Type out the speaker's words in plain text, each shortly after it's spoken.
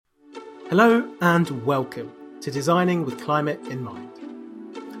Hello and welcome to Designing with Climate in Mind.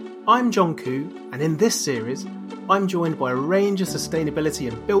 I'm John Koo, and in this series, I'm joined by a range of sustainability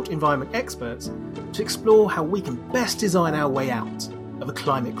and built environment experts to explore how we can best design our way out of a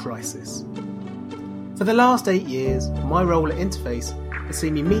climate crisis. For the last 8 years, my role at Interface has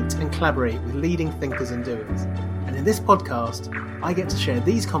seen me meet and collaborate with leading thinkers and doers, and in this podcast, I get to share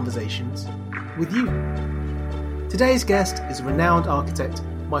these conversations with you. Today's guest is renowned architect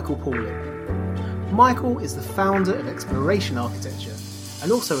Michael Pauling. Michael is the founder of Exploration Architecture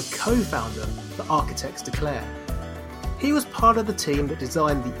and also a co-founder for Architects Declare. He was part of the team that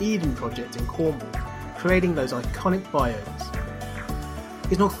designed the Eden project in Cornwall, creating those iconic biomes.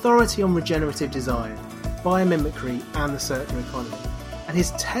 He's an authority on regenerative design, biomimicry and the circular economy, and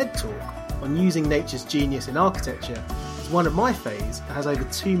his TED Talk on using nature's genius in architecture is one of my faves and has over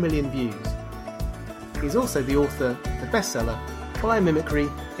 2 million views. He's also the author of the bestseller Biomimicry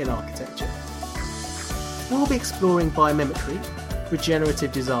in Architecture. We'll be exploring biomimicry,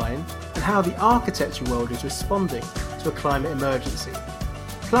 regenerative design, and how the architecture world is responding to a climate emergency.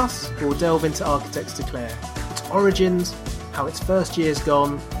 Plus, we'll delve into Architects Declare, its origins, how its first year's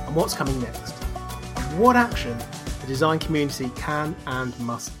gone, and what's coming next. And what action the design community can and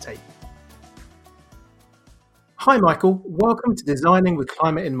must take. Hi Michael, welcome to Designing with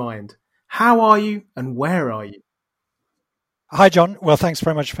Climate in Mind. How are you and where are you? Hi, John. Well, thanks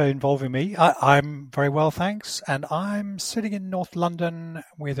very much for involving me. I'm very well, thanks. And I'm sitting in North London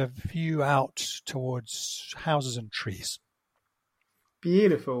with a view out towards houses and trees.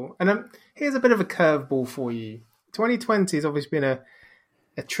 Beautiful. And here's a bit of a curveball for you. 2020 has obviously been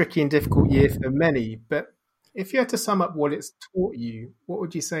a tricky and difficult year for many, but if you had to sum up what it's taught you, what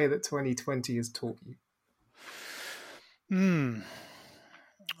would you say that 2020 has taught you?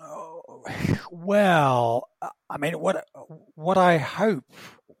 Well, I mean, what I hope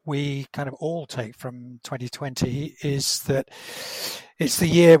we kind of all take from 2020 is that it's the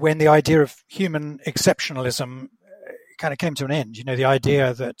year when the idea of human exceptionalism kind of came to an end. You know, the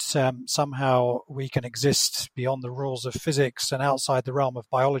idea that somehow we can exist beyond the rules of physics and outside the realm of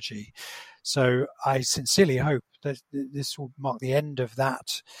biology. So I sincerely hope that this will mark the end of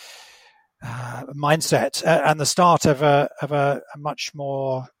that mindset and the start of a much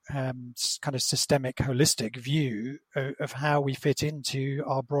more kind of systemic, holistic view of how we fit into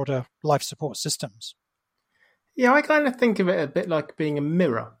our broader life support systems. Yeah, I kind of think of it a bit like being a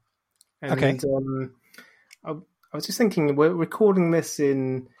mirror. And, okay. I was just thinking, we're recording this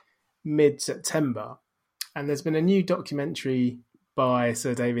in mid-September, and there's been a new documentary by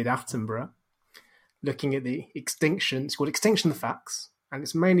Sir David Attenborough looking at the extinction. It's called Extinction: The Facts. And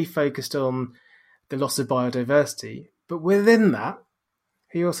it's mainly focused on the loss of biodiversity. But within that,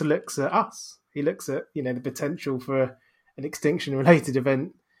 he also looks at us. He looks at, the potential for an extinction-related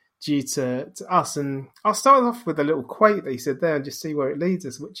event due to us. And I'll start off with a little quote that he said there and just see where it leads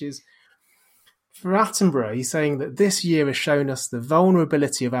us, which is, for Attenborough, he's saying that this year has shown us the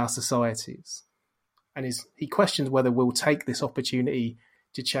vulnerability of our societies. And he questions whether we'll take this opportunity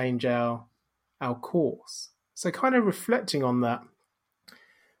to change our course. So kind of reflecting on that,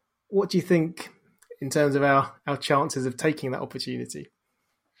 what do you think in terms of our chances of taking that opportunity?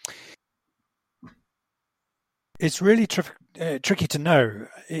 It's really tricky to know.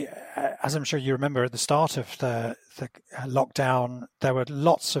 As I'm sure you remember, at the start of the lockdown, there were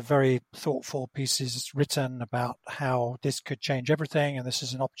lots of very thoughtful pieces written about how this could change everything, and this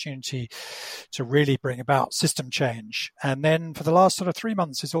is an opportunity to really bring about system change. And then for the last sort of 3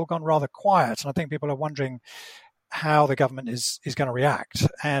 months, it's all gone rather quiet, and I think people are wondering how the government is going to react.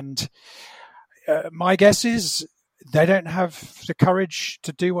 And my guess is they don't have the courage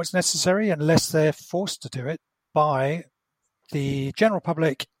to do what's necessary unless they're forced to do it by the general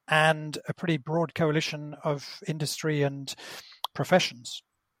public and a pretty broad coalition of industry and professions.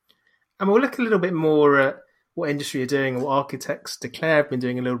 And we'll look a little bit more at what industry are doing, or what Architects Declare have been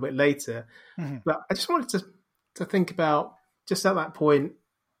doing a little bit later. Mm-hmm. But I just wanted to think about, just at that point,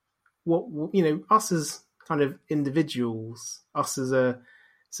 what, us as kind of individuals, us as a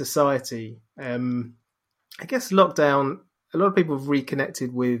society. I guess lockdown, a lot of people have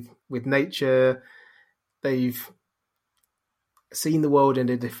reconnected with nature. They've seen the world in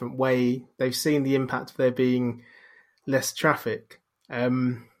a different way. They've seen the impact of there being less traffic.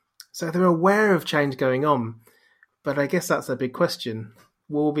 So they're aware of change going on. But I guess that's a big question.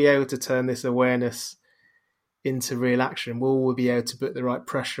 Will we be able to turn this awareness into real action? Will we be able to put the right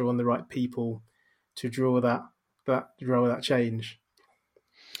pressure on the right people to draw that change?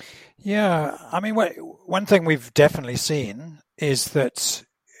 Yeah, I mean, one thing we've definitely seen is that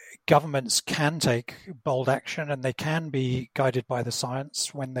governments can take bold action and they can be guided by the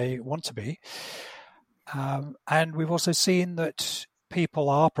science when they want to be. And we've also seen that people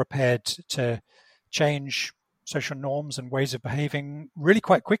are prepared to change social norms and ways of behaving really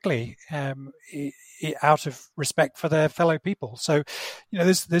quite quickly out of respect for their fellow people. So,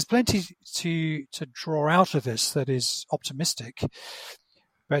 there's plenty to draw out of this that is optimistic.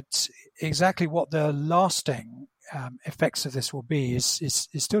 But exactly what the lasting effects of this will be is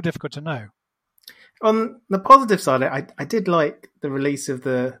still difficult to know. On the positive side, I did like the release of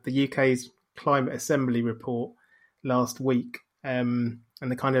the UK's Climate Assembly report last week and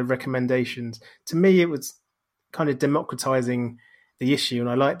the kind of recommendations. To me, it was kind of democratizing the issue, and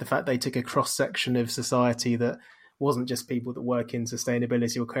I like the fact they took a cross-section of society that wasn't just people that work in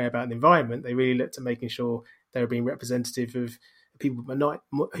sustainability or care about the environment. They really looked at making sure they were being representative of people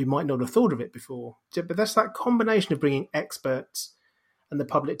who might not have thought of it before. But that's that combination of bringing experts and the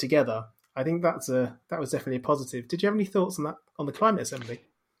public together. I think that was definitely a positive. Did you have any thoughts on that, on the Climate Assembly?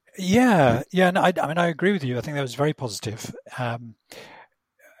 Yeah. No, I agree with you. I think that was very positive.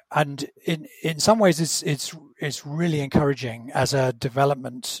 And in some ways, it's really encouraging as a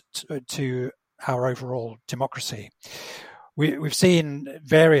development to our overall democracy. We've seen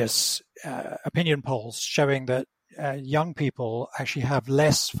various opinion polls showing that young people actually have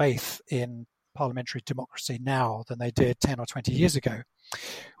less faith in parliamentary democracy now than they did 10 or 20 years ago,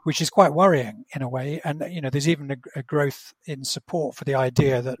 which is quite worrying in a way. And, there's even a growth in support for the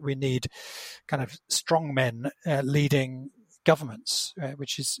idea that we need kind of strong men leading governments,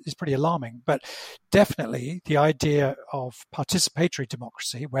 which is pretty alarming. But definitely the idea of participatory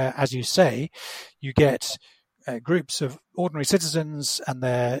democracy, where, as you say, you get groups of ordinary citizens and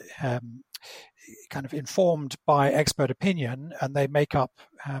they're kind of informed by expert opinion and they make up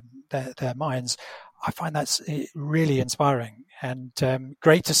their minds. I find that's really inspiring and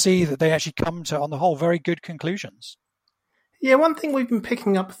great to see that they actually come to, on the whole, very good conclusions. Yeah, one thing we've been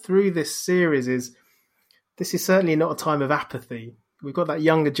picking up through this series is this is certainly not a time of apathy. We've got that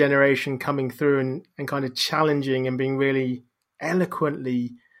younger generation coming through and kind of challenging and being really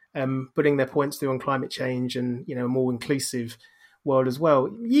eloquently putting their points through on climate change and, a more inclusive world as well.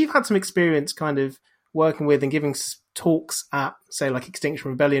 You've had some experience kind of working with and giving talks at, say, like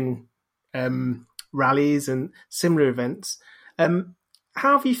Extinction Rebellion rallies and similar events. How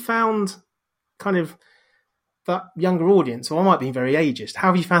have you found kind of that younger audience, or I might be very ageist, how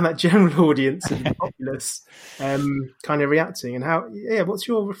have you found that general audience of the populace kind of reacting? And what's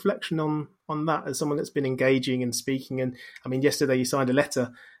your reflection on that as someone that's been engaging and speaking? And I mean, yesterday you signed a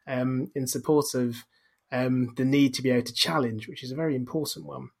letter in support of the need to be able to challenge, which is a very important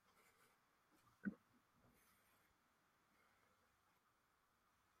one.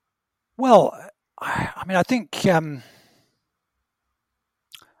 Well, I think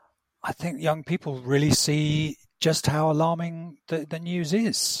young people really see just how alarming the news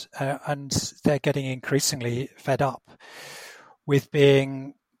is, and they're getting increasingly fed up with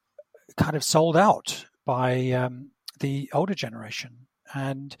being kind of sold out by the older generation.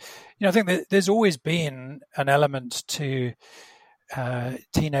 And, I think that there's always been an element to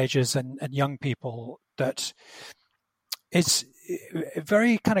teenagers and young people that is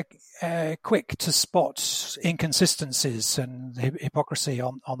very kind of quick to spot inconsistencies and hypocrisy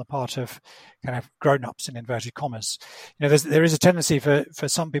on the part of kind of grown-ups in inverted commas. There is a tendency for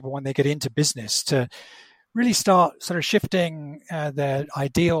some people when they get into business to really start sort of shifting their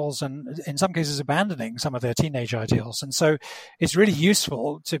ideals and in some cases abandoning some of their teenage ideals. And so it's really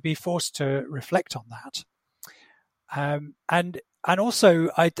useful to be forced to reflect on that. And also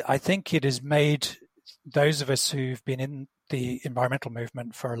I think it has made those of us who've been in the environmental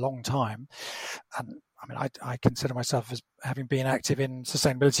movement for a long time, and I consider myself as having been active in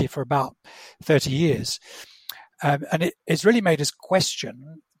sustainability for about 30 years, and it's really made us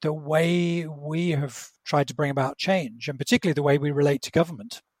question the way we have tried to bring about change, and particularly the way we relate to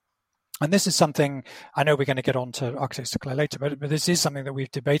government. And this is something, I know we're going to get on to Architects Declare later, but this is something that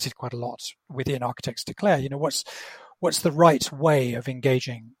we've debated quite a lot within Architects Declare. What's the right way of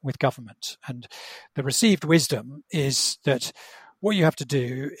engaging with government? And the received wisdom is that what you have to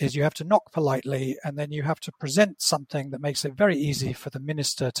do is you have to knock politely and then you have to present something that makes it very easy for the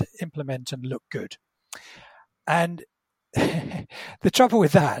minister to implement and look good. And the trouble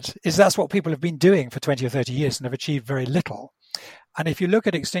with that is that's what people have been doing for 20 or 30 years and have achieved very little. And if you look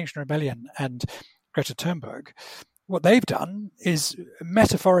at Extinction Rebellion and Greta Thunberg, what they've done is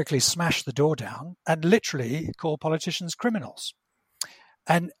metaphorically smash the door down and literally call politicians criminals.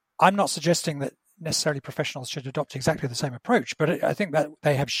 And I'm not suggesting that necessarily professionals should adopt exactly the same approach, but I think that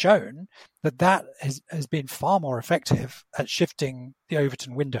they have shown that has been far more effective at shifting the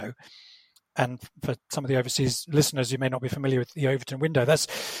Overton window. And for some of the overseas listeners who may not be familiar with the Overton window, that's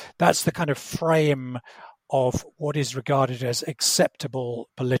the kind of frame of what is regarded as acceptable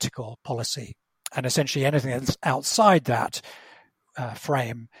political policy. And essentially anything that's outside that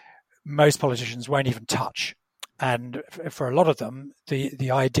frame, most politicians won't even touch. And for a lot of them,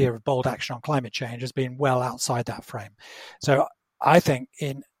 the idea of bold action on climate change has been well outside that frame. So I think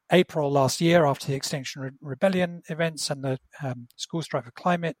in April last year, after the Extinction Rebellion events and the school strike for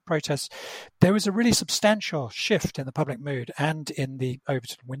climate protests, there was a really substantial shift in the public mood and in the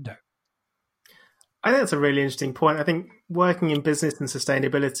Overton window. I think that's a really interesting point. I think working in business and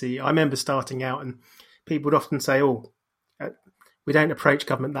sustainability, I remember starting out and people would often say, we don't approach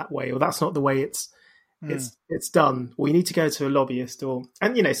government that way, or that's not the way it's done, or you need to go to a lobbyist,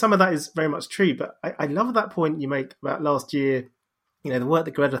 and some of that is very much true. But I love that point you make about last year, the work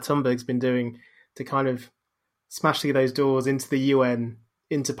that Greta Thunberg's been doing to kind of smash through those doors into the UN,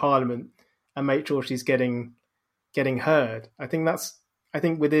 into Parliament, and make sure she's getting heard. I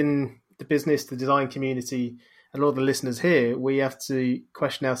think within the business, the design community, a lot of the listeners here, we have to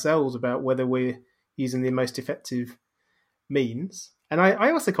question ourselves about whether we're using the most effective means. And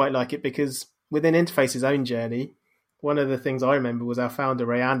I also quite like it because within Interface's own journey, one of the things I remember was our founder,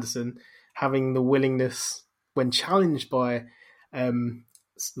 Ray Anderson, having the willingness, when challenged by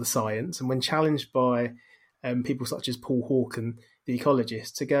the science and when challenged by people such as Paul Hawken, the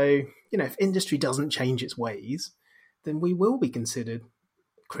ecologist, to go, if industry doesn't change its ways, then we will be considered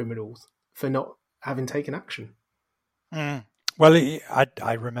criminals for not having taken action. Well,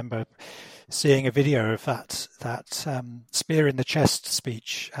 I remember seeing a video of that spear in the chest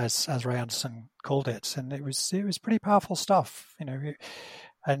speech, as Ray Anderson called it, and it was pretty powerful stuff,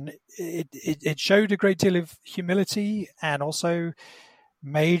 and it showed a great deal of humility, and also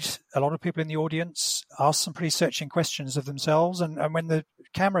made a lot of people in the audience ask some pretty searching questions of themselves. And when the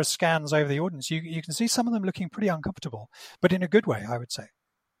camera scans over the audience, you can see some of them looking pretty uncomfortable, but in a good way, I would say.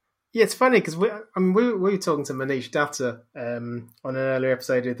 Yeah, it's funny because we were talking to Manish Datta on an earlier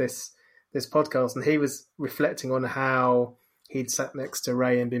episode of this podcast, and he was reflecting on how he'd sat next to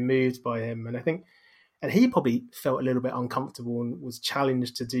Ray and been moved by him, and he probably felt a little bit uncomfortable and was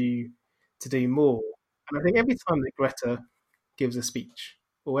challenged to do more. And I think every time that Greta gives a speech,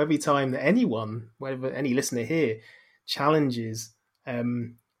 or every time that anyone, whether any listener here, challenges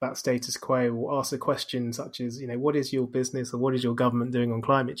that status quo or asks a question such as, what is your business or what is your government doing on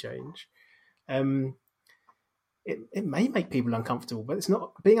climate change? It may make people uncomfortable, but it's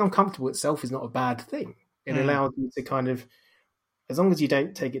not. Being uncomfortable itself is not a bad thing. It allows you to kind of, as long as you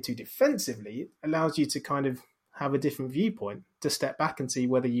don't take it too defensively, it allows you to kind of have a different viewpoint, to step back and see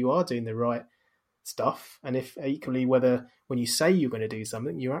whether you are doing the right stuff, and if equally whether when you say you're going to do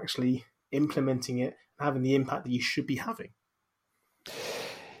something, you're actually implementing it and having the impact that you should be having.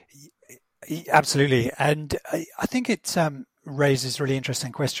 Absolutely. And I think it raises really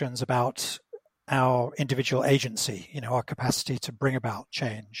interesting questions about our individual agency, our capacity to bring about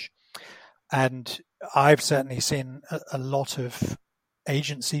change. And I've certainly seen a lot of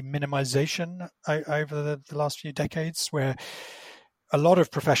agency minimization over the last few decades, where a lot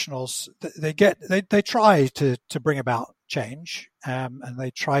of professionals, they try to bring about change, and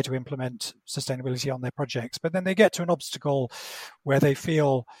they try to implement sustainability on their projects, but then they get to an obstacle where they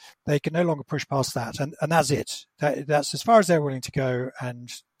feel they can no longer push past that, and that's it. That's as far as they're willing to go. And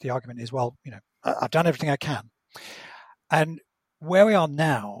the argument is, well, I've done everything I can. And where we are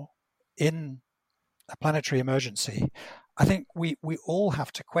now in a planetary emergency, I think we all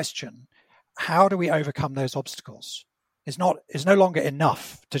have to question, how do we overcome those obstacles? It's no longer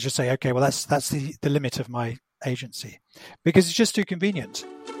enough to just say, okay, well, that's the limit of my agency, because it's just too convenient.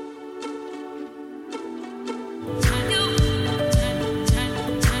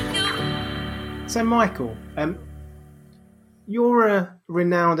 So, Michael, you're a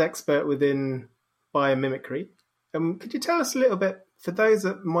renowned expert within biomimicry. Could you tell us a little bit, for those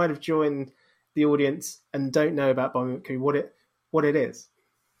that might have joined the audience and don't know about biomimicry, what it is?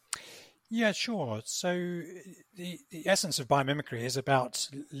 Yeah, sure. So the essence of biomimicry is about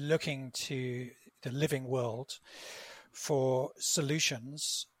looking to the living world for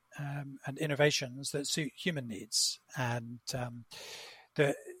solutions and innovations that suit human needs. And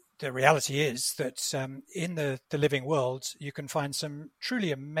the reality is that in the living world, you can find some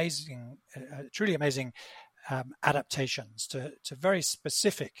truly amazing adaptations to very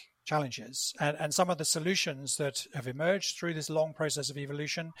specific challenges. And some of the solutions that have emerged through this long process of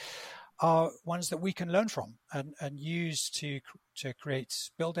evolution are ones that we can learn from and use to create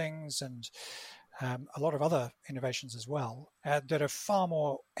buildings and a lot of other innovations as well that are far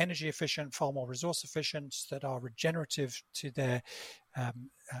more energy efficient, far more resource efficient, that are regenerative to their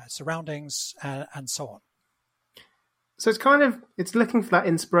surroundings, and so on. So it's looking for that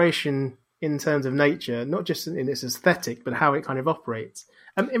inspiration in terms of nature, not just in its aesthetic, but how it kind of operates.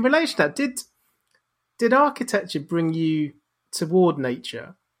 In relation to that, did architecture bring you toward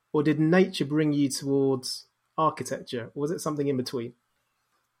nature, or did nature bring you towards architecture, or was it something in between?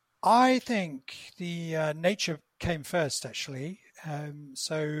 I think the nature came first, actually.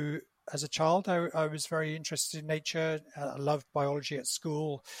 So as a child, I was very interested in nature. I loved biology at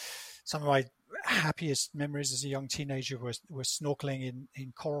school. Some of my happiest memories as a young teenager were snorkeling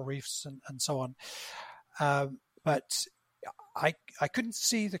in coral reefs and so on. But I couldn't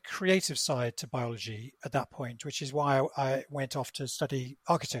see the creative side to biology at that point, which is why I went off to study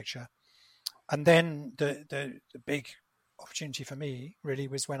architecture. And then the big opportunity for me really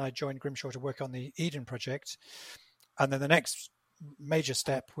was when I joined Grimshaw to work on the Eden project. And then the next major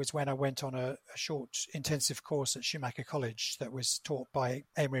step was when I went on a short intensive course at Schumacher College that was taught by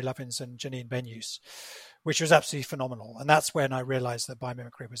Amory Lovins and Janine Benyus, which was absolutely phenomenal. And that's when I realized that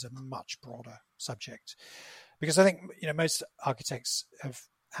biomimicry was a much broader subject. Because I think, most architects have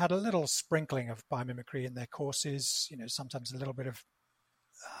had a little sprinkling of biomimicry in their courses, sometimes a little bit of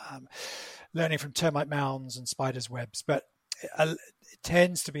learning from termite mounds and spiders' webs, but it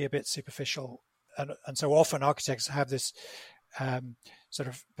tends to be a bit superficial. And so often architects have this sort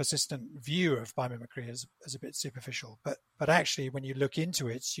of persistent view of biomimicry as a bit superficial. But actually, when you look into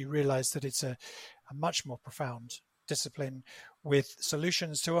it, you realize that it's a much more profound discipline with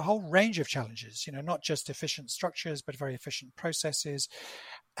solutions to a whole range of challenges, not just efficient structures, but very efficient processes.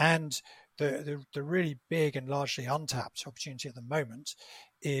 And the really big and largely untapped opportunity at the moment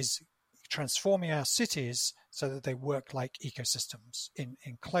is transforming our cities so that they work like ecosystems in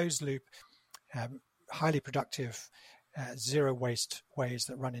closed loop, highly productive, zero waste ways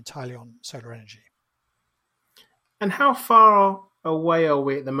that run entirely on solar energy. And how far away are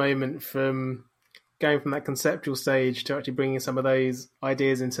we at the moment from going from that conceptual stage to actually bringing some of those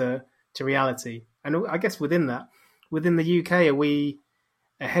ideas into reality? And I guess within the UK, are we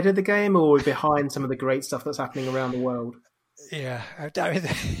ahead of the game, or are we behind some of the great stuff that's happening around the world? Yeah, I mean,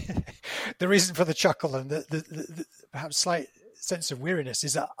 the reason for the chuckle and the perhaps slight sense of weariness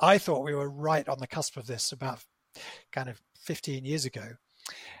is that I thought we were right on the cusp of this about kind of 15 years ago.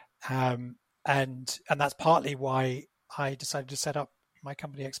 And that's partly why I decided to set up my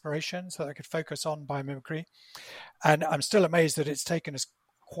company Exploration so that I could focus on biomimicry. And I'm still amazed that it's taken us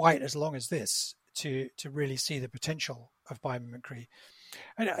quite as long as this to really see the potential of biomimicry.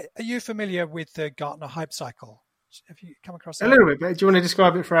 And are you familiar with the Gartner Hype Cycle? Have you come across that? A little bit, but do you want to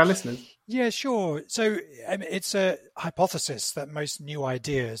describe it for our listeners? Yeah, sure. So it's a hypothesis that most new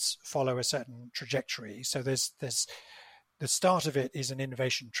ideas follow a certain trajectory. So there's the start of it is an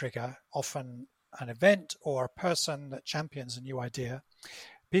innovation trigger, often an event or a person that champions a new idea.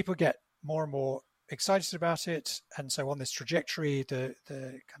 People get more and more excited about it. And so on this trajectory, the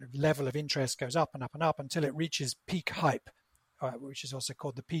kind of level of interest goes up and up and up until it reaches peak hype, which is also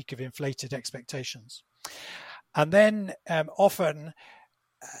called the peak of inflated expectations. And then often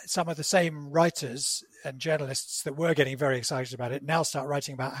some of the same writers and journalists that were getting very excited about it now start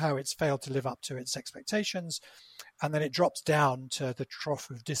writing about how it's failed to live up to its expectations. And then it drops down to the trough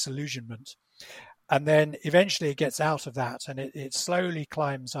of disillusionment. And then eventually it gets out of that and it slowly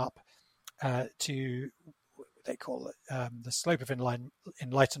climbs up to what they call it, the slope of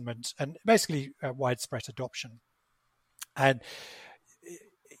enlightenment and basically widespread adoption. And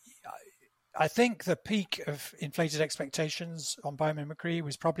I think the peak of inflated expectations on biomimicry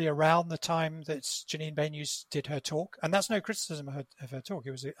was probably around the time that Janine Benyus did her talk. And that's no criticism of her talk.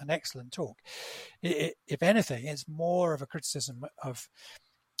 It was an excellent talk. If anything, it's more of a criticism of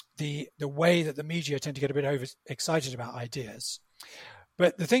the way that the media tend to get a bit overexcited about ideas.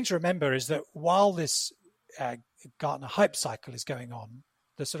 But the thing to remember is that while this Gartner hype cycle is going on,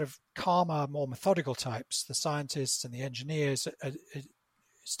 the sort of calmer, more methodical types, the scientists and the engineers, are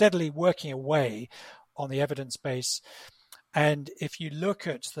steadily working away on the evidence base. And if you look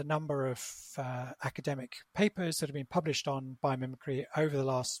at the number of academic papers that have been published on biomimicry over the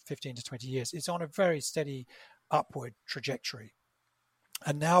last 15 to 20 years, it's on a very steady upward trajectory.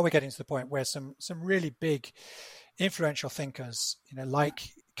 And now we're getting to the point where some really big influential thinkers,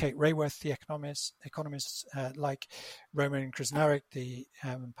 like Kate Raworth, the economist, like Roman Krznaric, the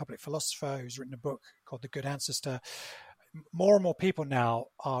public philosopher who's written a book called The Good Ancestor, more and more people now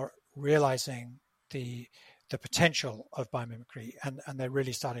are realizing the potential of biomimicry and they're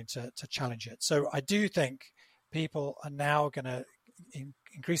really starting to challenge it. So I do think people are now going to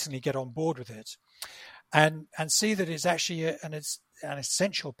increasingly get on board with it. and see that it's actually it's an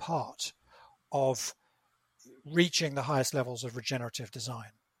essential part of reaching the highest levels of regenerative design.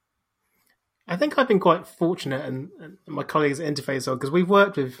 I think I've been quite fortunate, and my colleagues at Interface are, because we've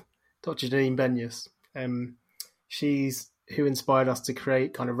worked with Dr. Janine Benyus. She's who inspired us to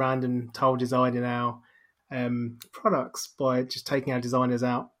create kind of random tile design in our products by just taking our designers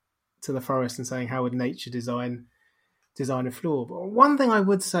out to the forest and saying, how would nature design a floor? But one thing I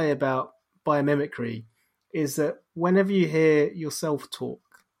would say about biomimicry is that whenever you hear yourself talk,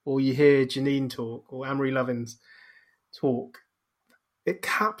 or you hear Janine talk, or Amory Lovins talk, it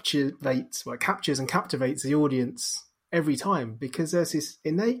captures and captivates the audience every time, because there's this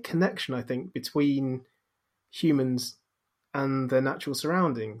innate connection, I think, between humans and their natural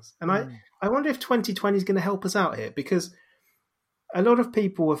surroundings. And I wonder if 2020 is going to help us out here, because a lot of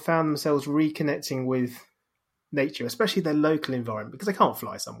people have found themselves reconnecting with nature, especially their local environment, because they can't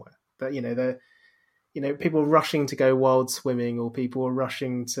fly somewhere. That people are rushing to go wild swimming, or people are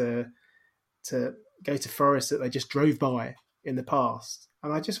rushing to go to forests that they just drove by in the past.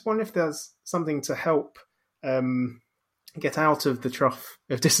 And I just wonder if there's something to help get out of the trough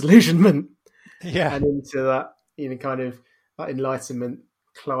of disillusionment and into that kind of that enlightenment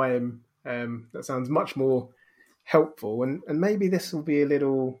climb. That sounds much more helpful, and maybe this will be a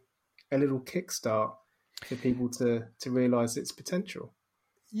little kickstart for people to realise its potential.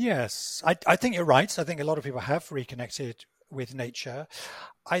 Yes, I think you're right. I think a lot of people have reconnected with nature.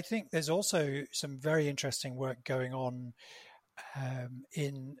 I think there's also some very interesting work going on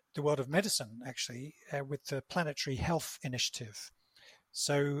in the world of medicine, actually, with the Planetary Health Initiative.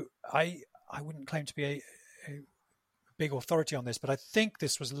 So I wouldn't claim to be a big authority on this, but I think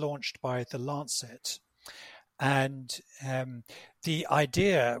this was launched by The Lancet. And the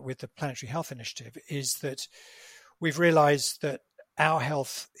idea with the Planetary Health Initiative is that we've realized that our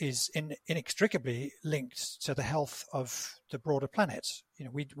health is inextricably linked to the health of the broader planet.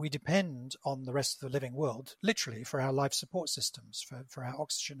 We depend on the rest of the living world, literally, for our life support systems, for our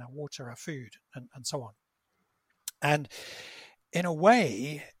oxygen, our water, our food, and so on. And in a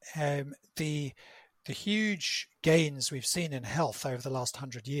way, the huge gains we've seen in health over the last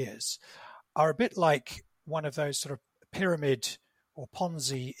 100 years are a bit like one of those sort of pyramid or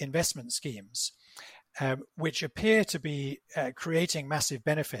Ponzi investment schemes, which appear to be creating massive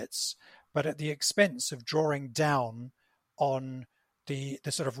benefits, but at the expense of drawing down on the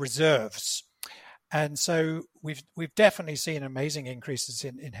sort of reserves. And so we've definitely seen amazing increases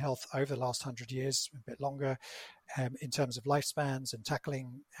in health over the last 100 years, a bit longer, in terms of lifespans and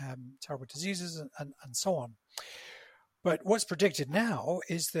tackling terrible diseases and so on. But what's predicted now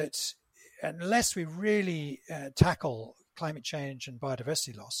is that unless we really tackle climate change and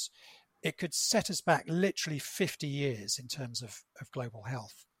biodiversity loss, it could set us back literally 50 years in terms of global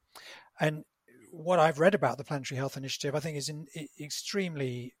health. And what I've read about the Planetary Health Initiative, I think, is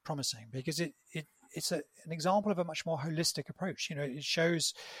extremely promising, because it's an example of a much more holistic approach. It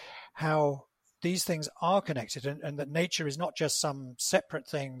shows how these things are connected, and that nature is not just some separate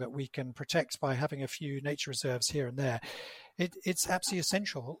thing that we can protect by having a few nature reserves here and there. It's absolutely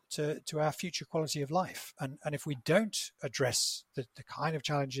essential to our future quality of life. And if we don't address the kind of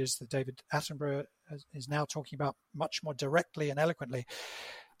challenges that David Attenborough is now talking about much more directly and eloquently,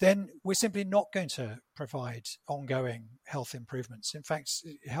 then we're simply not going to provide ongoing health improvements. In fact,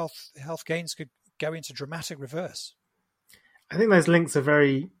 health gains could go into dramatic reverse. I think those links are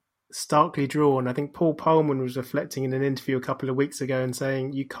very starkly drawn. I think Paul Polman was reflecting in an interview a couple of weeks ago and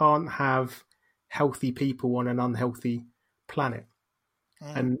saying you can't have healthy people on an unhealthy planet.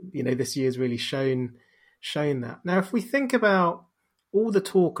 And this year's really shown that. Now, if we think about all the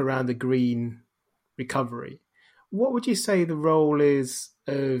talk around the green recovery, what would you say the role is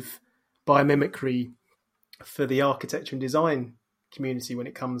of biomimicry for the architecture and design community when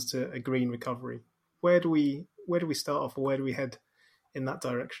it comes to a green recovery? Where do we start off, or where do we head in that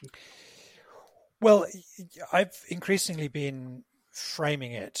direction? Well, I've increasingly been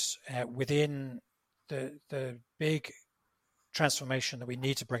framing it within the big transformation that we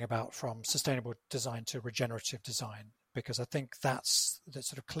need to bring about from sustainable design to regenerative design, because I think that's the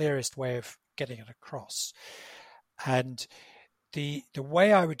sort of clearest way of getting it across. And the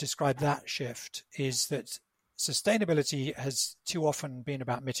way I would describe that shift is that sustainability has too often been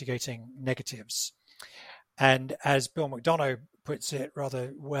about mitigating negatives. And as Bill McDonough puts it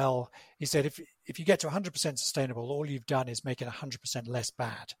rather well, he said, if you get to 100% sustainable, all you've done is make it 100% less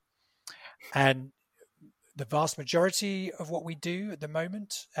bad. And the vast majority of what we do at the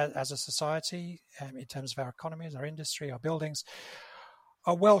moment as a society, in terms of our economies, our industry, our buildings,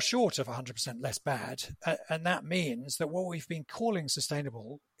 are well short of 100% less bad. And that means that what we've been calling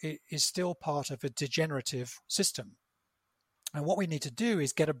sustainable is still part of a degenerative system. And what we need to do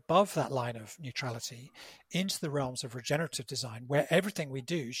is get above that line of neutrality into the realms of regenerative design, where everything we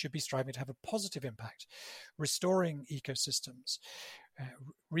do should be striving to have a positive impact, restoring ecosystems,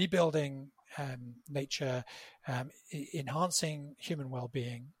 rebuilding nature, enhancing human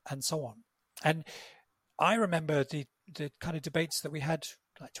well-being, and so on. And I remember the kind of debates that we had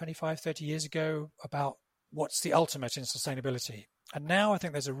like 25, 30 years ago about what's the ultimate in sustainability. And now I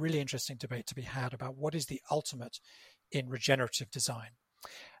think there's a really interesting debate to be had about what is the ultimate in regenerative design.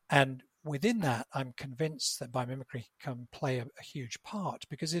 And within that, I'm convinced that biomimicry can play a huge part,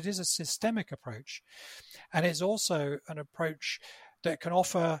 because it is a systemic approach. And it's also an approach that can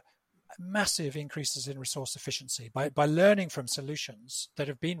offer massive increases in resource efficiency by learning from solutions that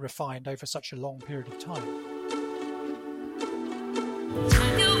have been refined over such a long period of time.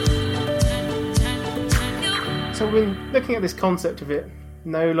 So when looking at this concept of it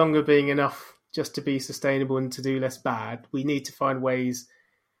no longer being enough just to be sustainable and to do less bad, we need to find ways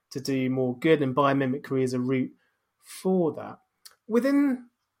to do more good, and biomimicry is a route for that. Within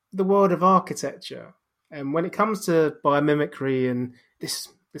the world of architecture, and when it comes to biomimicry and this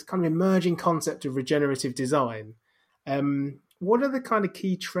kind of emerging concept of regenerative design, what are the kind of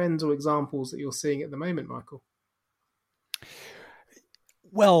key trends or examples that you're seeing at the moment, Michael?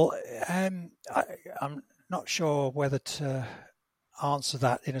 Well, I'm not sure whether to answer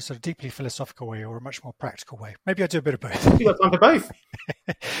that in a sort of deeply philosophical way or a much more practical way. Maybe I do a bit of both. You've got time for both.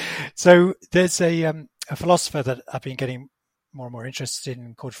 So there's a philosopher that I've been getting more and more interested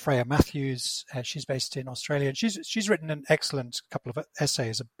in called Freya Matthews. She's based in Australia, and she's written an excellent couple of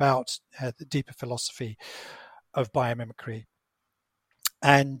essays about the deeper philosophy of biomimicry.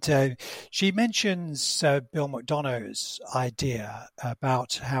 And she mentions Bill McDonough's idea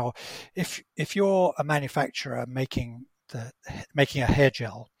about how if you're a manufacturer making a hair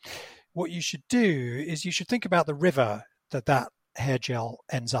gel, what you should do is you should think about the river that hair gel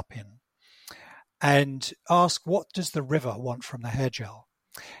ends up in, and ask, what does the river want from the hair gel?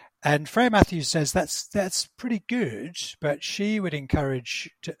 And Freya Matthews says that's pretty good, but she would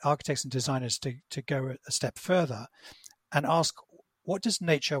encourage architects and designers to go a step further and ask, what does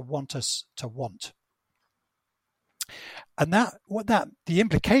nature want us to want? And the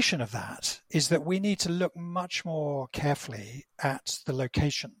implication of that is that we need to look much more carefully at the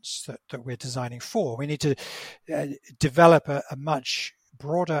locations that we're designing for. We need to develop a much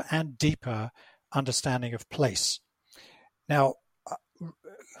broader and deeper understanding of place. Now,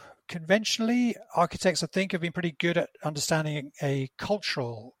 conventionally, architects, I think, have been pretty good at understanding a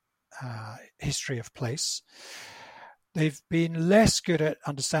cultural history of place. They've been less good at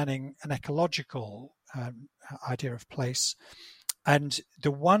understanding an ecological idea of place. And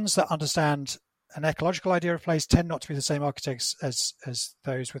the ones that understand an ecological idea of place tend not to be the same architects as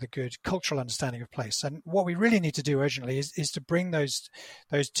those with a good cultural understanding of place. And what we really need to do urgently is to bring those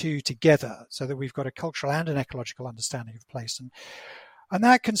two together so that we've got a cultural and an ecological understanding of place. And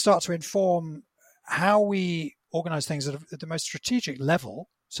that can start to inform how we organize things at the most strategic level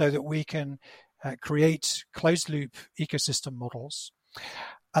so that we can create closed-loop ecosystem models.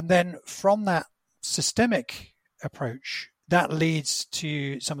 And then from that systemic approach, that leads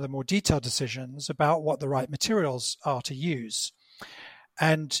to some of the more detailed decisions about what the right materials are to use.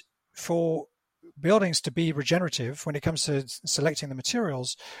 And for buildings to be regenerative, when it comes to selecting the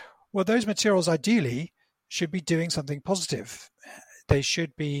materials, well, those materials ideally should be doing something positive. They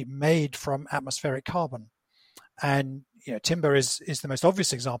should be made from atmospheric carbon. And timber is the most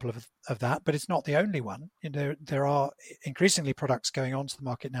obvious example of that, but it's not the only one. There are increasingly products going onto the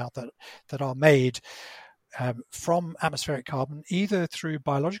market now that are made from atmospheric carbon, either through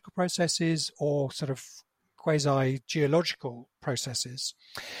biological processes or sort of quasi-geological processes.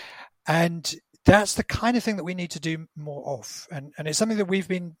 And that's the kind of thing that we need to do more of. And it's something that we've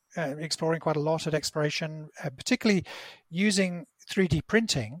been exploring quite a lot at Exploration, particularly using 3D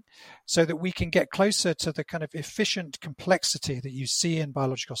printing so that we can get closer to the kind of efficient complexity that you see in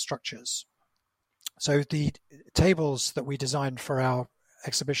biological structures. So the tables that we designed for our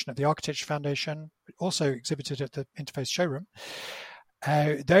exhibition at the Architecture Foundation, also exhibited at the Interface showroom,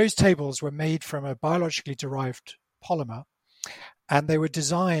 those tables were made from a biologically derived polymer, and they were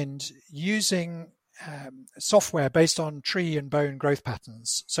designed using software based on tree and bone growth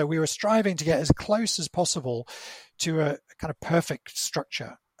patterns. So we were striving to get as close as possible to a kind of perfect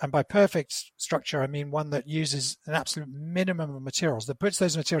structure. And by perfect structure, I mean one that uses an absolute minimum of materials, that puts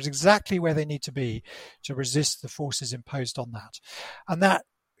those materials exactly where they need to be to resist the forces imposed on that. And that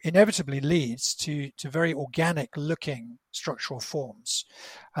inevitably leads to very organic looking structural forms.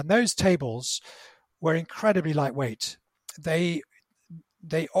 And those tables were incredibly lightweight. They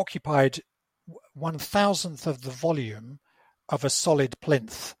occupied 1,000th of the volume of a solid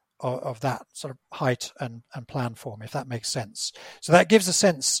plinth of that sort of height and plan form, if that makes sense. So that gives a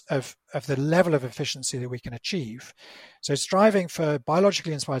sense of the level of efficiency that we can achieve. So striving for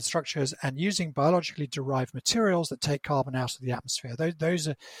biologically inspired structures and using biologically derived materials that take carbon out of the atmosphere. Those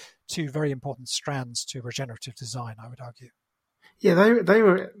are two very important strands to regenerative design, I would argue. Yeah, they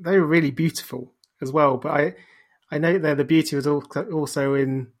were really beautiful as well. But I know that the beauty was also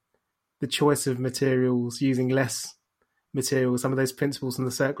in the choice of materials, using less materials, some of those principles in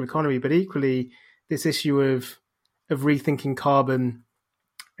the circular economy, but equally this issue of rethinking carbon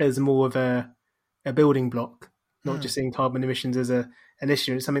as more of a building block, not just seeing carbon emissions as an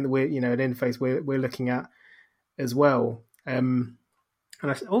issue. It's something that we're, an interface we're looking at as well. And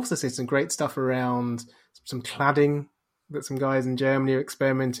I also see some great stuff around some cladding that some guys in Germany are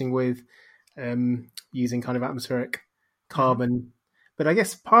experimenting with, using kind of atmospheric carbon. But I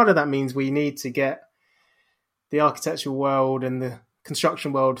guess part of that means we need to get the architectural world and the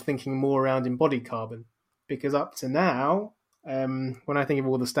construction world thinking more around embodied carbon, because up to now, when I think of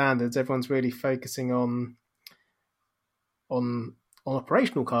all the standards, everyone's really focusing on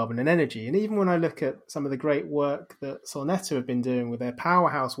operational carbon and energy. And even when I look at some of the great work that Solneta have been doing with their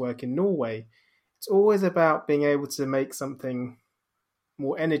powerhouse work in Norway, it's always about being able to make something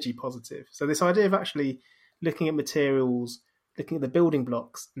more energy positive. So this idea of actually looking at materials, looking at the building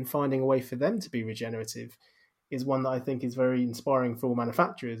blocks and finding a way for them to be regenerative is one that I think is very inspiring for all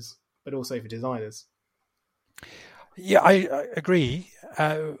manufacturers, but also for designers. Yeah, I agree.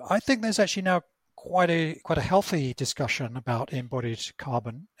 I think there's actually now quite a healthy discussion about embodied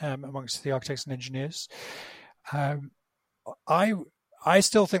carbon amongst the architects and engineers. I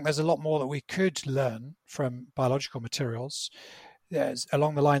still think there's a lot more that we could learn from biological materials. There's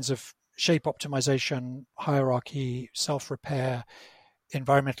along the lines of shape optimization, hierarchy, self-repair,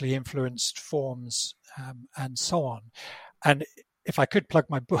 environmentally influenced forms, and so on. And if I could plug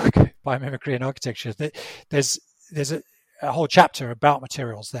my book, Biomimicry in Architecture, there's a whole chapter about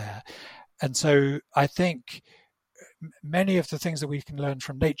materials there. And so I think many of the things that we can learn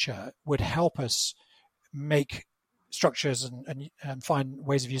from nature would help us make structures and find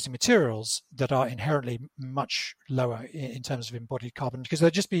ways of using materials that are inherently much lower in terms of embodied carbon, because they'll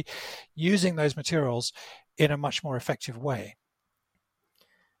just be using those materials in a much more effective way.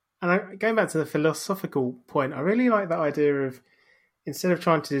 And going back to the philosophical point, I really like that idea of, instead of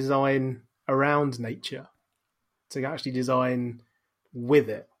trying to design around nature, to actually design with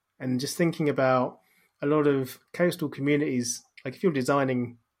it. And just thinking about a lot of coastal communities, like if you're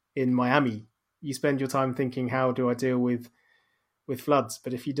designing in Miami, you spend your time thinking, how do I deal with floods?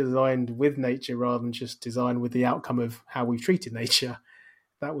 But if you designed with nature rather than just design with the outcome of how we've treated nature,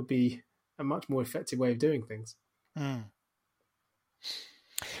 that would be a much more effective way of doing things.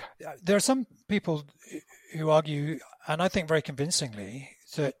 There are some people who argue, and I think very convincingly,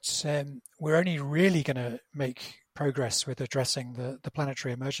 that we're only really going to make progress with addressing the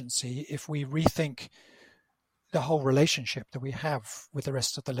planetary emergency if we rethink the whole relationship that we have with the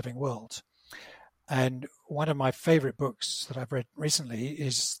rest of the living world. And one of my favorite books that I've read recently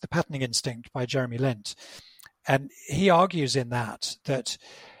is The Patterning Instinct by Jeremy Lent. And he argues in that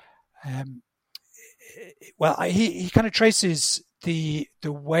he kind of traces the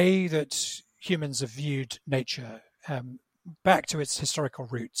way that humans have viewed nature back to its historical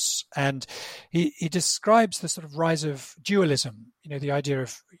roots. And he describes the sort of rise of dualism, the idea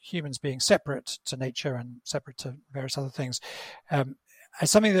of humans being separate to nature and separate to various other things, as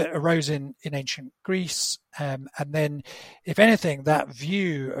something that arose in ancient Greece. And then, if anything, that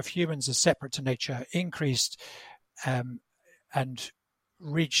view of humans as separate to nature increased and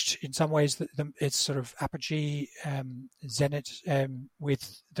reached, in some ways, its sort of apogee, zenith,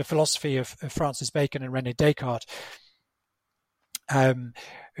 with the philosophy of Francis Bacon and René Descartes,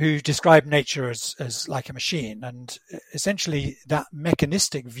 who described nature as like a machine. And essentially that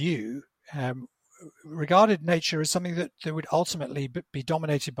mechanistic view regarded nature as something that would ultimately be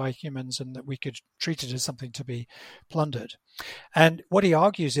dominated by humans, and that we could treat it as something to be plundered. And what he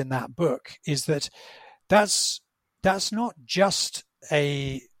argues in that book is that that's not just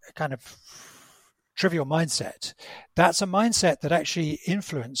a kind of trivial mindset. That's a mindset that actually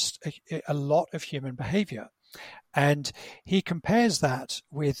influenced a lot of human behavior. And he compares that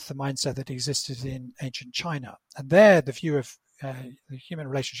with the mindset that existed in ancient China. And there, the view of the human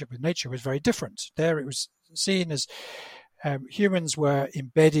relationship with nature was very different. There it was seen as humans were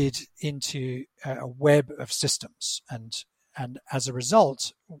embedded into a web of systems, and And as a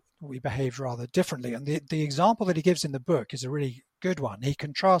result, we behaved rather differently. And the example that he gives in the book is a really good one. He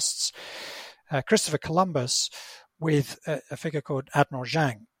contrasts Christopher Columbus with a figure called Admiral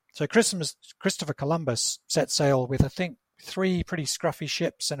Zhang. So Christopher Columbus set sail with, I think, 3 pretty scruffy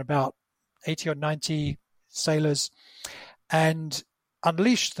ships and about 80 or 90 sailors, and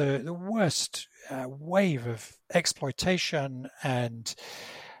unleashed the worst wave of exploitation and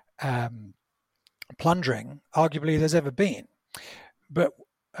plundering arguably there's ever been. But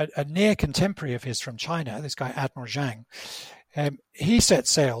a near contemporary of his from China, this guy Admiral Zhang, he set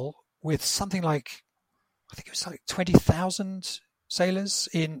sail with something like, I think it was like 20,000 sailors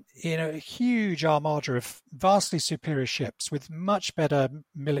in a huge armada of vastly superior ships with much better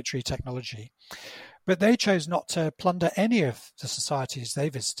military technology. But they chose not to plunder any of the societies they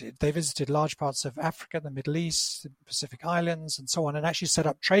visited. They visited large parts of Africa, the Middle East, the Pacific Islands, and so on, and actually set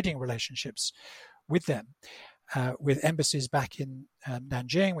up trading relationships with them, with embassies back in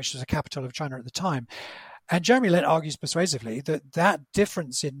Nanjing, which was the capital of China at the time. And Jeremy Lent argues persuasively that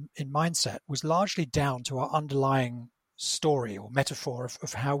difference in mindset was largely down to our underlying story or metaphor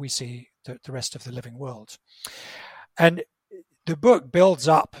of how we see the rest of the living world. And the book builds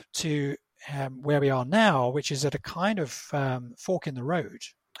up to where we are now, which is at a kind of fork in the road.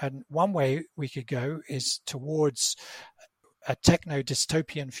 And one way we could go is towards a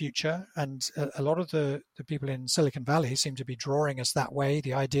techno-dystopian future. And a lot of the people in Silicon Valley seem to be drawing us that way.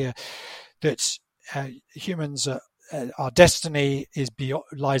 The idea that humans, our destiny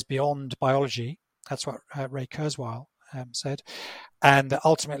lies beyond biology. That's what Ray Kurzweil said. And that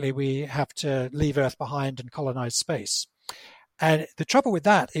ultimately we have to leave Earth behind and colonize space. And the trouble with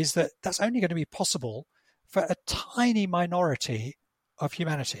that is that that's only going to be possible for a tiny minority of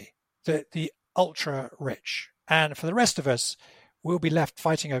humanity, the ultra rich. And for the rest of us, we'll be left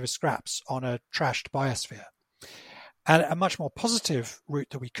fighting over scraps on a trashed biosphere. And a much more positive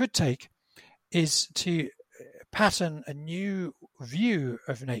route that we could take is to pattern a new view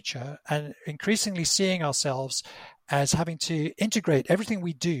of nature and increasingly seeing ourselves as having to integrate everything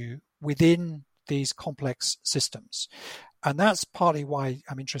we do within these complex systems. And that's partly why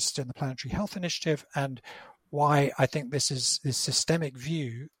I'm interested in the Planetary Health Initiative and why I think this systemic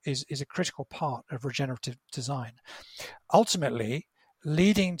view is a critical part of regenerative design. Ultimately,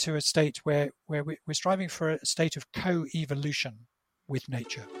 leading to a state where we're striving for a state of co-evolution with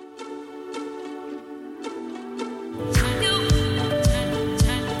nature.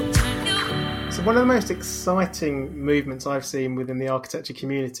 So one of the most exciting movements I've seen within the architecture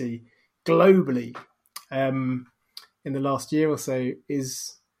community globally in the last year or so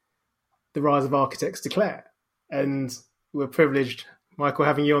is the rise of Architects Declare. And we're privileged, Michael,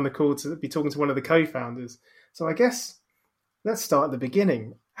 having you on the call to be talking to one of the co-founders. So I guess let's start at the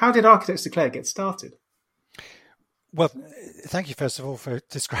beginning. How did Architects Declare get started? Well, thank you, first of all, for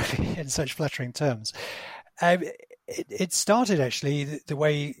describing it in such flattering terms. It started actually the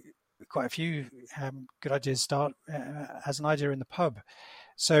way quite a few good ideas start as an idea in the pub.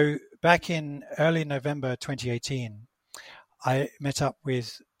 So back in early November 2018, I met up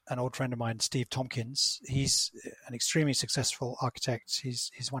with an old friend of mine, Steve Tompkins. He's an extremely successful architect.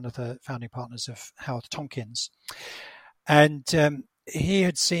 He's one of the founding partners of Howard Tompkins. And he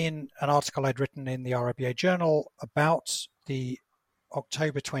had seen an article I'd written in the RIBA Journal about the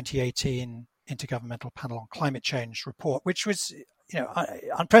October 2018 Intergovernmental Panel on Climate Change report, which was,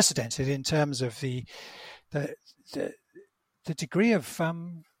 unprecedented in terms of the degree of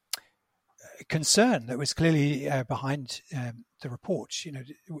concern that was clearly behind the report.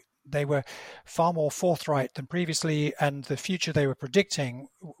 They were far more forthright than previously, and the future they were predicting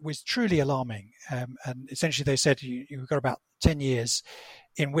was truly alarming. And essentially, they said you've got about 10 years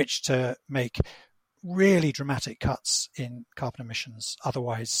in which to make really dramatic cuts in carbon emissions.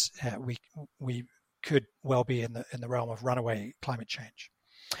 Otherwise, we could well be in the realm of runaway climate change.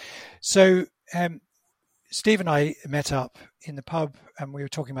 So Steve and I met up in the pub, and we were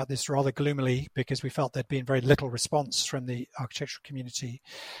talking about this rather gloomily because we felt there'd been very little response from the architectural community.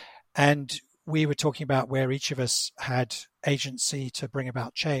 And we were talking about where each of us had agency to bring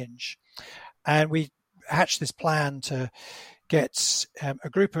about change. And we hatched this plan to get a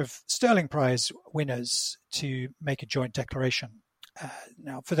group of Stirling Prize winners to make a joint declaration.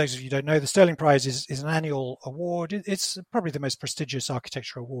 Now, for those of you who don't know, the Stirling Prize is an annual award. It's probably the most prestigious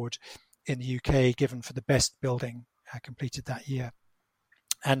architecture award in the UK, given for the best building completed that year.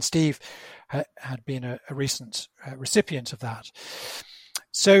 And Steve had been a recent recipient of that.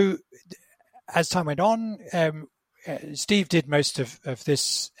 So as time went on, Steve did most of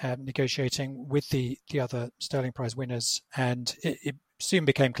this negotiating with the other Stirling Prize winners, and soon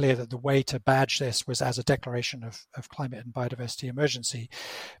became clear that the way to badge this was as a declaration of climate and biodiversity emergency,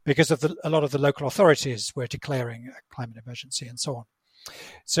 because of a lot of the local authorities were declaring a climate emergency and so on.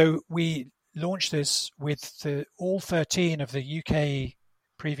 So we launched this with all 13 of the UK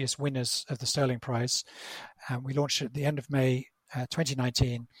previous winners of the Sterling Prize. We launched it at the end of May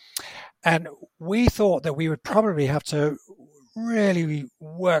 2019. And we thought that we would probably have to really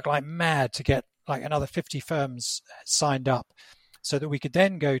work like mad to get like another 50 firms signed up, so that we could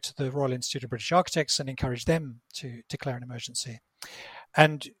then go to the Royal Institute of British Architects and encourage them to declare an emergency.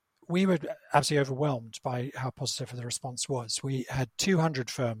 And we were absolutely overwhelmed by how positive the response was. We had 200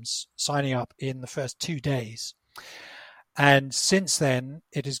 firms signing up in the first 2 days. And since then,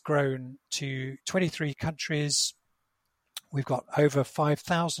 it has grown to 23 countries. We've got over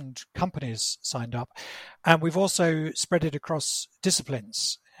 5,000 companies signed up. And we've also spread it across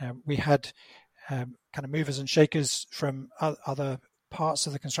disciplines. We had kind of movers and shakers from other parts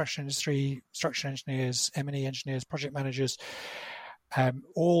of the construction industry, structural engineers, M&E engineers, project managers,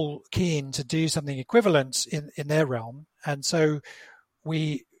 all keen to do something equivalent in their realm. And so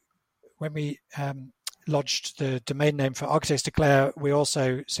when we lodged the domain name for Architects Declare, we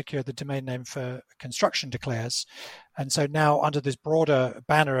also secured the domain name for Construction Declares. And so now, under this broader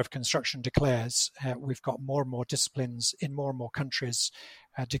banner of Construction Declares, we've got more and more disciplines in more and more countries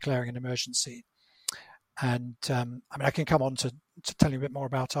declaring an emergency. And I can come on to tell you a bit more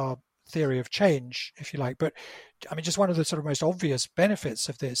about our theory of change, if you like. But just one of the sort of most obvious benefits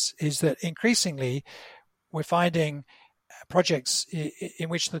of this is that increasingly we're finding projects in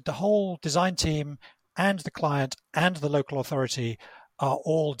which the whole design team and the client and the local authority are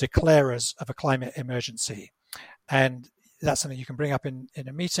all declarers of a climate emergency. And that's something you can bring up in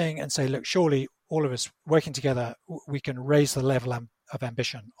a meeting and say, look, surely all of us working together, we can raise the level of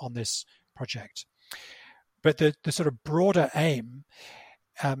ambition on this project. But the sort of broader aim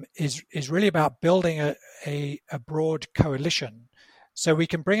is really about building a broad coalition, so we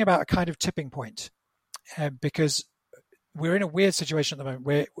can bring about a kind of tipping point, because we're in a weird situation at the moment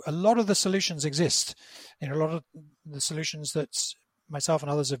where a lot of the solutions exist. A lot of the solutions that myself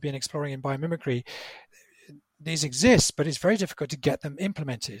and others have been exploring in biomimicry, these exist, but it's very difficult to get them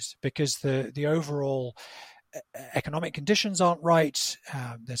implemented because the overall economic conditions aren't right.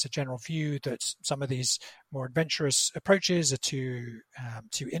 There's a general view that some of these more adventurous approaches are too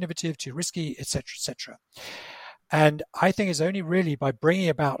innovative, too risky, etc., etc. And I think it's only really by bringing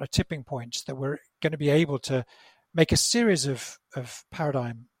about a tipping point that we're going to be able to make a series of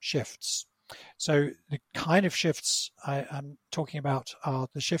paradigm shifts. So the kind of shifts I'm talking about are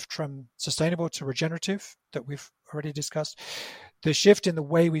the shift from sustainable to regenerative that we've already discussed, the shift in the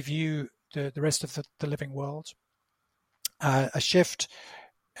way we view the rest of the living world, a shift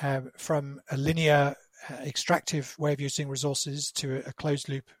from a linear extractive way of using resources to a closed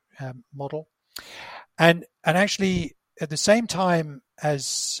loop model. And actually, at the same time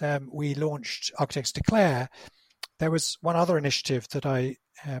as we launched Architects Declare, there was one other initiative that I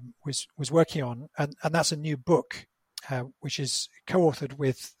was working on, and that's a new book, which is co-authored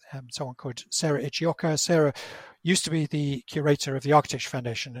with someone called Sarah Ichioka. Sarah used to be the curator of the Architecture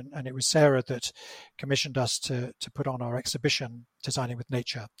Foundation, and it was Sarah that commissioned us to put on our exhibition, Designing with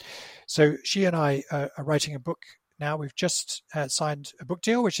Nature. So she and I are writing a book now. We've just signed a book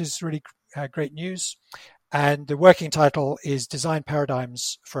deal, which is really great news. And the working title is Design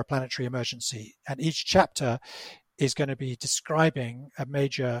Paradigms for a Planetary Emergency. And each chapter is going to be describing a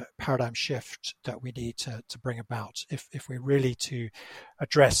major paradigm shift that we need to bring about if we're really to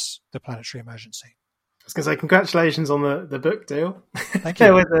address the planetary emergency. I was going to say, congratulations on the book deal. Thank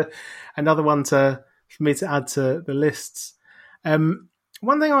you. With another one for me to add to the lists. One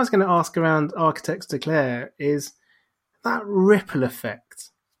thing I was going to ask around Architects Declare is that ripple effect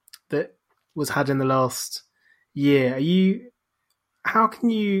that was had in the last year. How can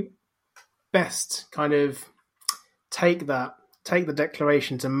you best kind of take the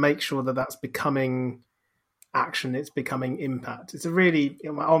declaration to make sure that that's becoming action, it's becoming impact? It's I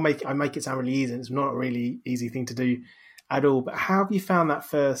make it sound really easy, and it's not a really easy thing to do at all. But how have you found that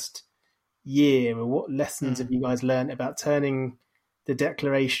first year, or what lessons have you guys learned about turning the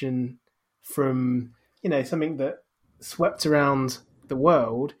declaration from something that swept around the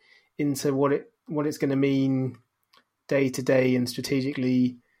world into what it's going to mean day to day and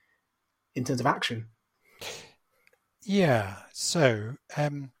strategically in terms of action? Yeah, so I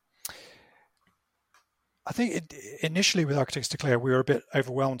think initially with Architects Declare, we were a bit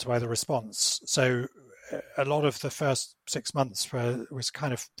overwhelmed by the response. So a lot of the first 6 months was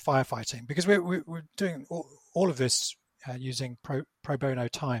kind of firefighting, because we're doing all of this using pro bono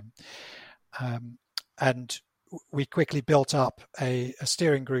time. And we quickly built up a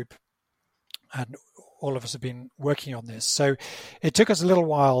steering group, and all of us have been working on this. So it took us a little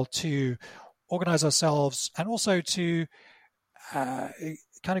while to organize ourselves and also to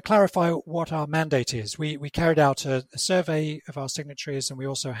kind of clarify what our mandate is. We carried out a survey of our signatories, and we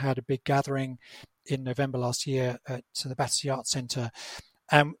also had a big gathering in November last year at the Battersea Arts Centre.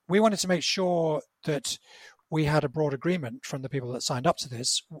 And we wanted to make sure that we had a broad agreement from the people that signed up to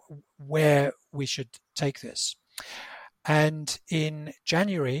this, where we should take this. And in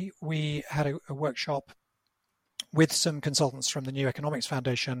January, we had a workshop with some consultants from the New Economics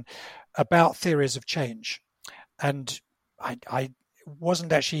Foundation about theories of change. And I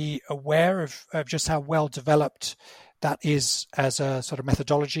wasn't actually aware of just how well developed that is as a sort of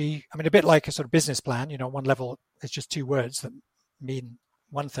methodology. I mean, a bit like a sort of business plan, you know, one level, it's just two words that mean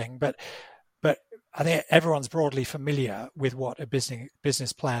one thing, but I think everyone's broadly familiar with what a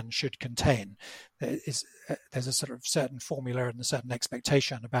business plan should contain. There's a sort of certain formula and a certain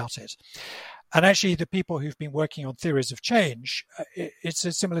expectation about it. And actually, the people who've been working on theories of change, it's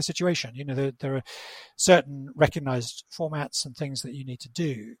a similar situation. You know, there are certain recognized formats and things that you need to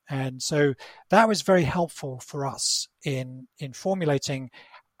do. And so that was very helpful for us in formulating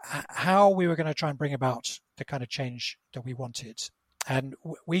how we were going to try and bring about the kind of change that we wanted. And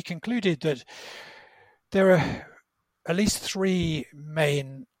we concluded that there are at least three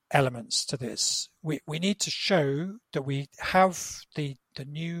main elements to this. We need to show that we have the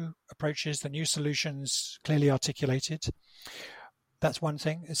new approaches, the new solutions clearly articulated. That's one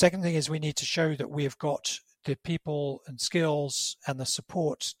thing. The second thing is we need to show that we have got the people and skills and the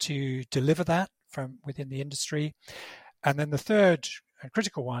support to deliver that from within the industry. And then the third and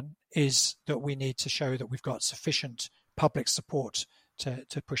critical one is that we need to show that we've got sufficient public support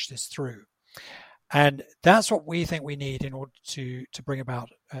to push this through. And that's what we think we need in order to bring about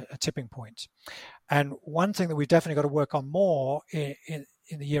a tipping point. And one thing that we've definitely got to work on more in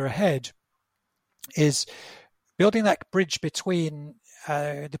the year ahead is building that bridge between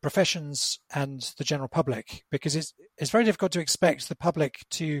the professions and the general public, because it's very difficult to expect the public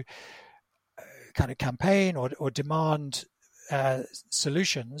to kind of campaign or demand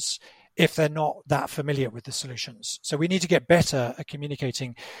solutions if they're not that familiar with the solutions. So we need to get better at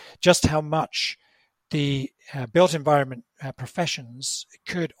communicating just how much the built environment professions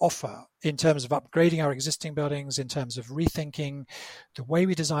could offer in terms of upgrading our existing buildings, in terms of rethinking the way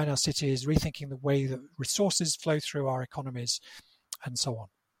we design our cities, rethinking the way that resources flow through our economies, and so on.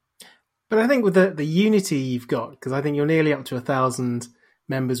 But I think with the unity you've got, because I think you're nearly up to 1,000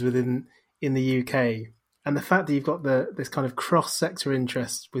 members in the UK, and the fact that you've got this kind of cross-sector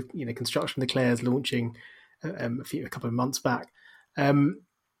interest with, you know, Construction Declares launching a couple of months back,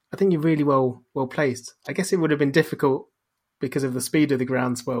 I think you're really well placed. I guess it would have been difficult because of the speed of the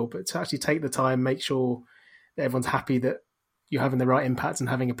groundswell, but to actually take the time, make sure that everyone's happy that you're having the right impact and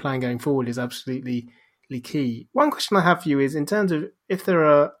having a plan going forward is absolutely key. One question I have for you is, in terms of if there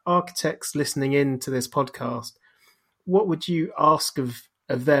are architects listening in to this podcast, what would you ask of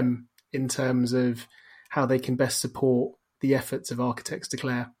them in terms of how they can best support the efforts of Architects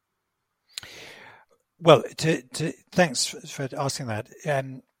Declare? Well, thanks for asking that.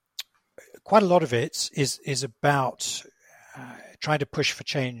 Quite a lot of it is about trying to push for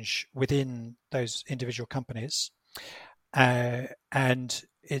change within those individual companies. And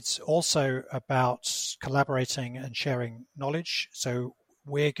it's also about collaborating and sharing knowledge. So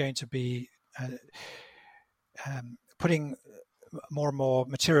we're going to be putting more and more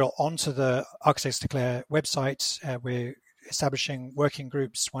material onto the Architects Declare website. We're establishing working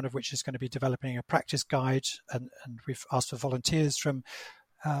groups, one of which is going to be developing a practice guide, and we've asked for volunteers from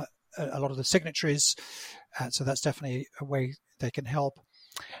a lot of the signatories. So that's definitely a way they can help.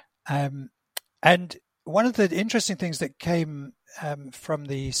 And one of the interesting things that came from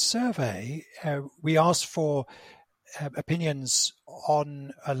the survey, we asked for opinions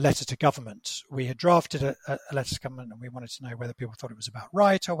on a letter to government. We had drafted a letter to government, and we wanted to know whether people thought it was about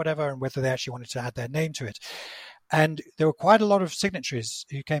right or whatever, and whether they actually wanted to add their name to it. And there were quite a lot of signatories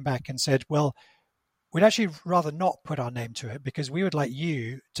who came back and said, well, we'd actually rather not put our name to it because we would like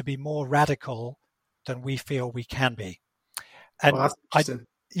you to be more radical than we feel we can be. And well, that's interesting.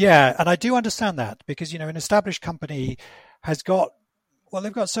 And I do understand that, because, you know, an established company they've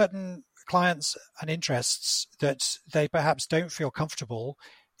got certain clients and interests that they perhaps don't feel comfortable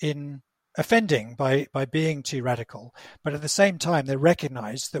in offending by being too radical. But at the same time, they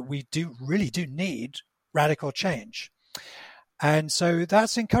recognize that we really do need radical change. And so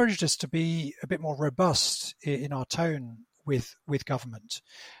that's encouraged us to be a bit more robust in our tone with government.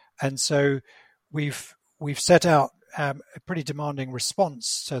 And so we've set out a pretty demanding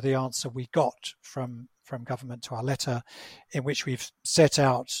response to the answer we got from from government to our letter, in which we've set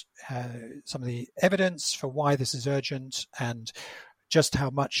out some of the evidence for why this is urgent and just how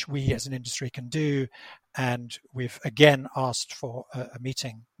much we as an industry can do. And we've again asked for a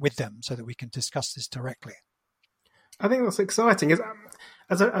meeting with them so that we can discuss this directly. I think that's exciting.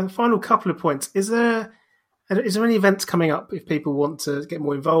 As a final couple of points, is there any events coming up if people want to get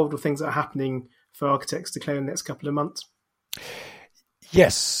more involved, or things that are happening for Architects Declare in the next couple of months?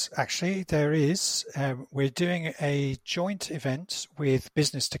 Yes, actually, there is. We're doing a joint event with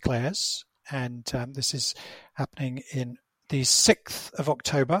Business Declares, and this is happening in the 6th of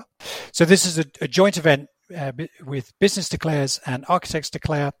October. So this is a joint event with Business Declares and Architects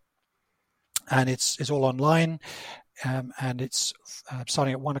Declare, and it's all online, and it's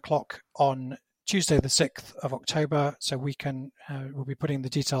starting at 1:00 on Tuesday, the 6th of October. So we'll be putting the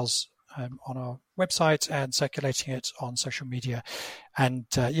details on our website and circulating it on social media. And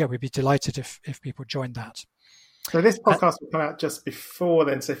we'd be delighted if people joined that. So this podcast will come out just before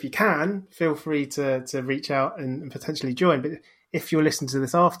then. So if you can, feel free to reach out and potentially join. But if you're listening to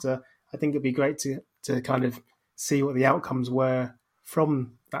this after, I think it'd be great to kind of see what the outcomes were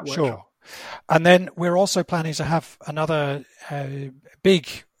from that workshop. Sure. And then we're also planning to have another big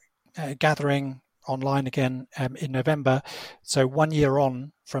gathering online again in November. So 1 year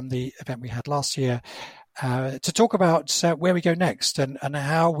on from the event we had last year, to talk about where we go next and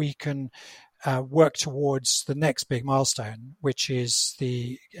how we can work towards the next big milestone, which is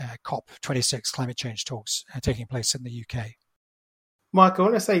the COP26 climate change talks taking place in the UK. Michael, I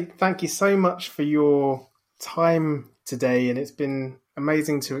want to say thank you so much for your time today, and it's been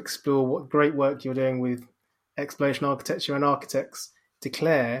amazing to explore what great work you're doing with Exploration Architecture and Architects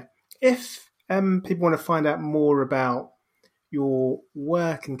Declare. If people want to find out more about your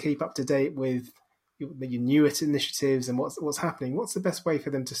work and keep up to date with your newest initiatives and what's happening, what's the best way for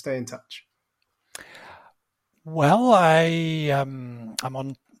them to stay in touch? Well, I'm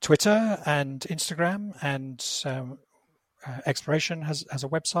on Twitter and Instagram, and Exploration has a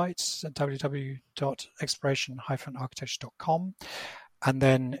website, www.exploration-architecture.com, and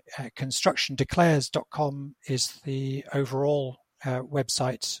then constructiondeclares.com is the overall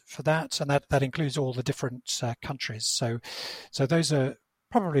website for that, and that includes all the different countries. So those are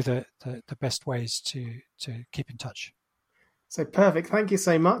probably the best ways to keep in touch. So perfect. Thank you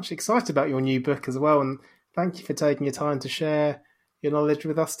so much. Excited about your new book as well, and thank you for taking your time to share your knowledge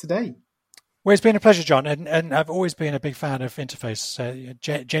with us today. Well, it's been a pleasure, John, and I've always been a big fan of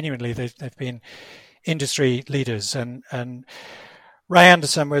Interface. Genuinely, they've been industry leaders, and Ray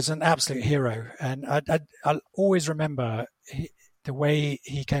Anderson was an absolute hero, and I'll always remember the way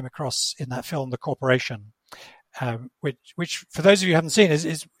he came across in that film, The Corporation, which for those of you who haven't seen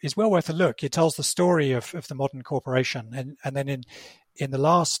is well worth a look. It tells the story of the modern corporation, and then in the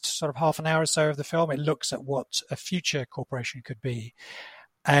last sort of half an hour or so of the film, it looks at what a future corporation could be.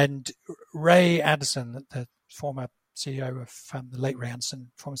 And Ray Anderson, the former CEO of the late Ray Anderson,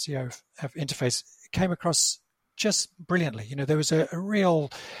 former CEO of Interface, came across just brilliantly. You know, there was a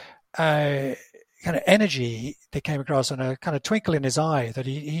real kind of energy that came across and a kind of twinkle in his eye that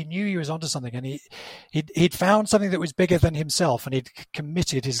he knew he was onto something, and he'd found something that was bigger than himself, and he'd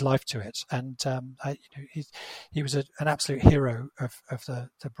committed his life to it. And he was an absolute hero of the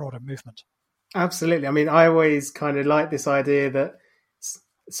broader movement. Absolutely. I mean, I always kind of like this idea that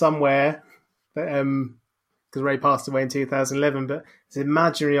somewhere, because Ray passed away in 2011, but it's an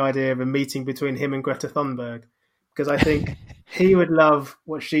imaginary idea of a meeting between him and Greta Thunberg, because I think he would love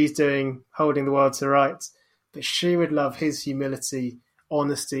what she's doing, holding the world to rights, but she would love his humility,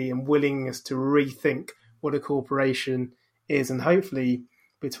 honesty, and willingness to rethink what a corporation is. And hopefully,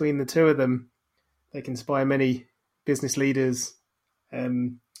 between the two of them, they can inspire many business leaders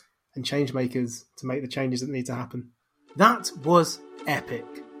and change makers to make the changes that need to happen. That was epic.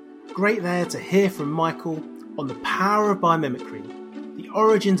 Great there to hear from Michael on the power of biomimicry, the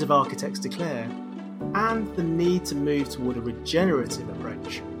origins of Architects Declare, and the need to move toward a regenerative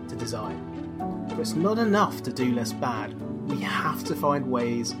approach to design. But it's not enough to do less bad. We have to find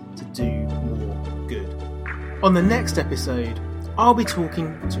ways to do more good. On the next episode, I'll be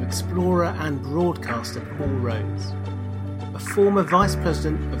talking to explorer and broadcaster Paul Rose, a former Vice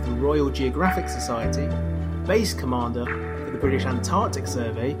President of the Royal Geographic Society, Base Commander for the British Antarctic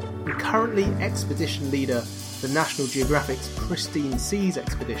Survey, and currently Expedition Leader for National Geographic's Pristine Seas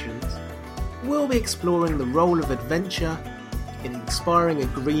expeditions. We'll be exploring the role of adventure in inspiring a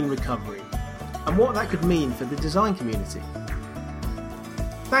green recovery and what that could mean for the design community.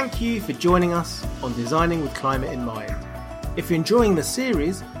 Thank you for joining us on Designing with Climate in Mind. If you're enjoying the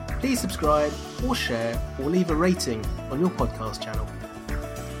series, please subscribe or share or leave a rating on your podcast channel.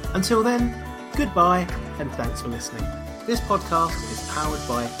 Until then, Goodbye, and thanks for listening. This podcast is powered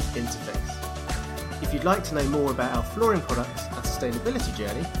by Interface. If you'd like to know more about our flooring products and sustainability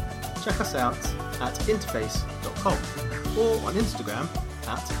journey, check us out at interface.com or on Instagram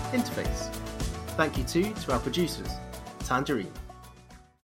 @Interface. Thank you too to our producers, Tangerine.